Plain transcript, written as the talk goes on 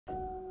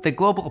The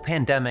global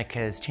pandemic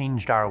has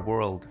changed our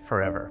world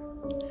forever.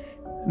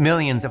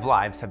 Millions of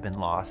lives have been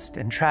lost,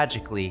 and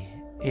tragically,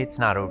 it's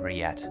not over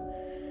yet.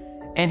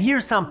 And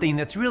here's something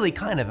that's really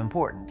kind of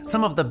important.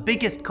 Some of the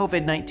biggest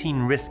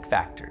COVID-19 risk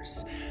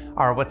factors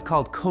are what's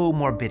called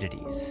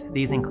comorbidities.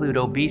 These include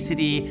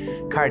obesity,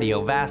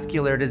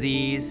 cardiovascular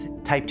disease,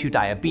 type 2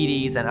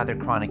 diabetes, and other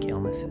chronic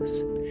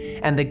illnesses.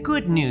 And the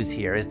good news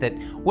here is that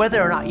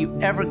whether or not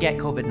you ever get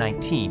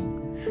COVID-19,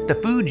 the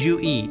food you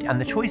eat and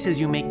the choices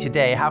you make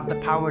today have the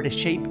power to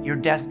shape your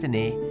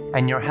destiny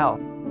and your health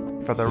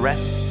for the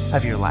rest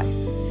of your life.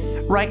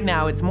 Right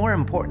now, it's more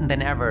important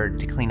than ever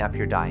to clean up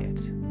your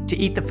diet, to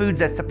eat the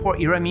foods that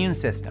support your immune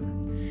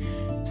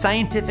system.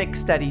 Scientific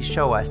studies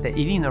show us that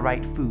eating the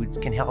right foods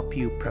can help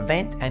you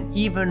prevent and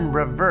even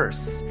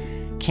reverse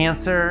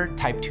cancer,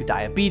 type 2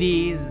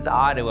 diabetes,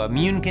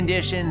 autoimmune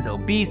conditions,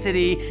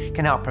 obesity,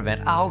 can help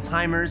prevent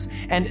Alzheimer's.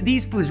 And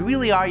these foods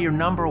really are your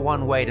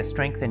 #1 way to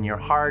strengthen your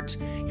heart,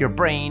 your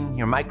brain,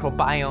 your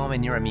microbiome,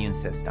 and your immune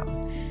system.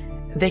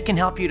 They can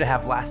help you to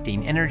have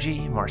lasting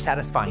energy, more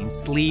satisfying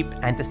sleep,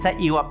 and to set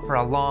you up for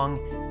a long,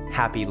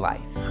 happy life.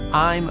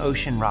 I'm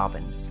Ocean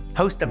Robbins,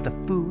 host of the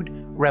Food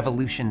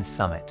Revolution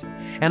Summit,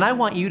 and I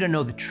want you to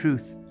know the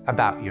truth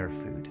about your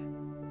food.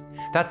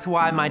 That's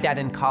why my dad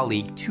and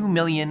colleague, 2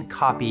 million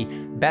copy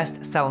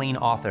best-selling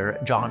author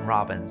John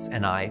Robbins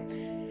and I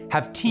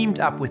have teamed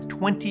up with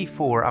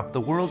 24 of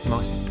the world's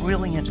most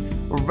brilliant,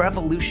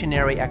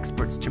 revolutionary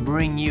experts to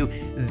bring you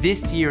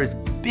this year's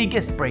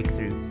biggest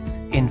breakthroughs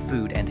in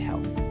food and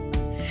health.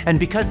 And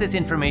because this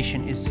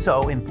information is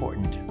so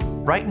important,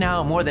 right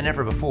now more than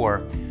ever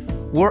before,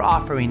 we're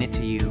offering it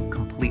to you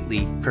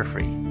completely for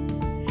free.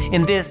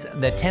 In this,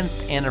 the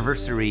 10th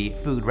anniversary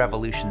Food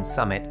Revolution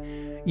Summit,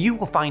 you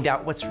will find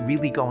out what's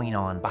really going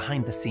on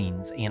behind the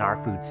scenes in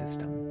our food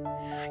system.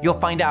 You'll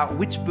find out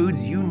which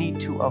foods you need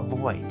to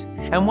avoid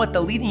and what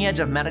the leading edge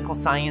of medical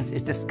science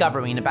is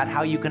discovering about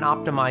how you can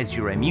optimize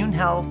your immune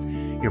health,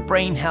 your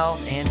brain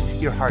health, and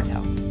your heart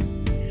health.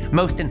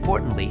 Most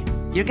importantly,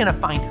 you're gonna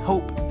find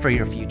hope for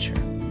your future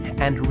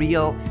and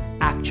real,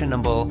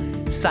 actionable,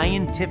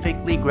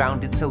 scientifically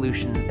grounded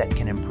solutions that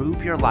can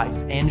improve your life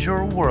and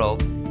your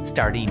world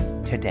starting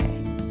today.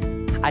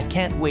 I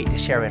can't wait to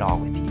share it all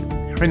with you.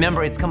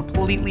 Remember, it's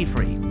completely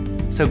free,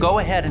 so go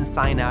ahead and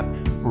sign up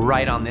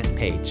right on this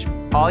page.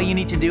 All you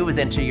need to do is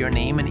enter your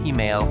name and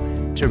email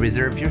to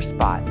reserve your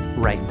spot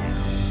right now.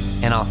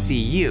 And I'll see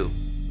you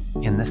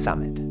in the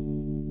summit.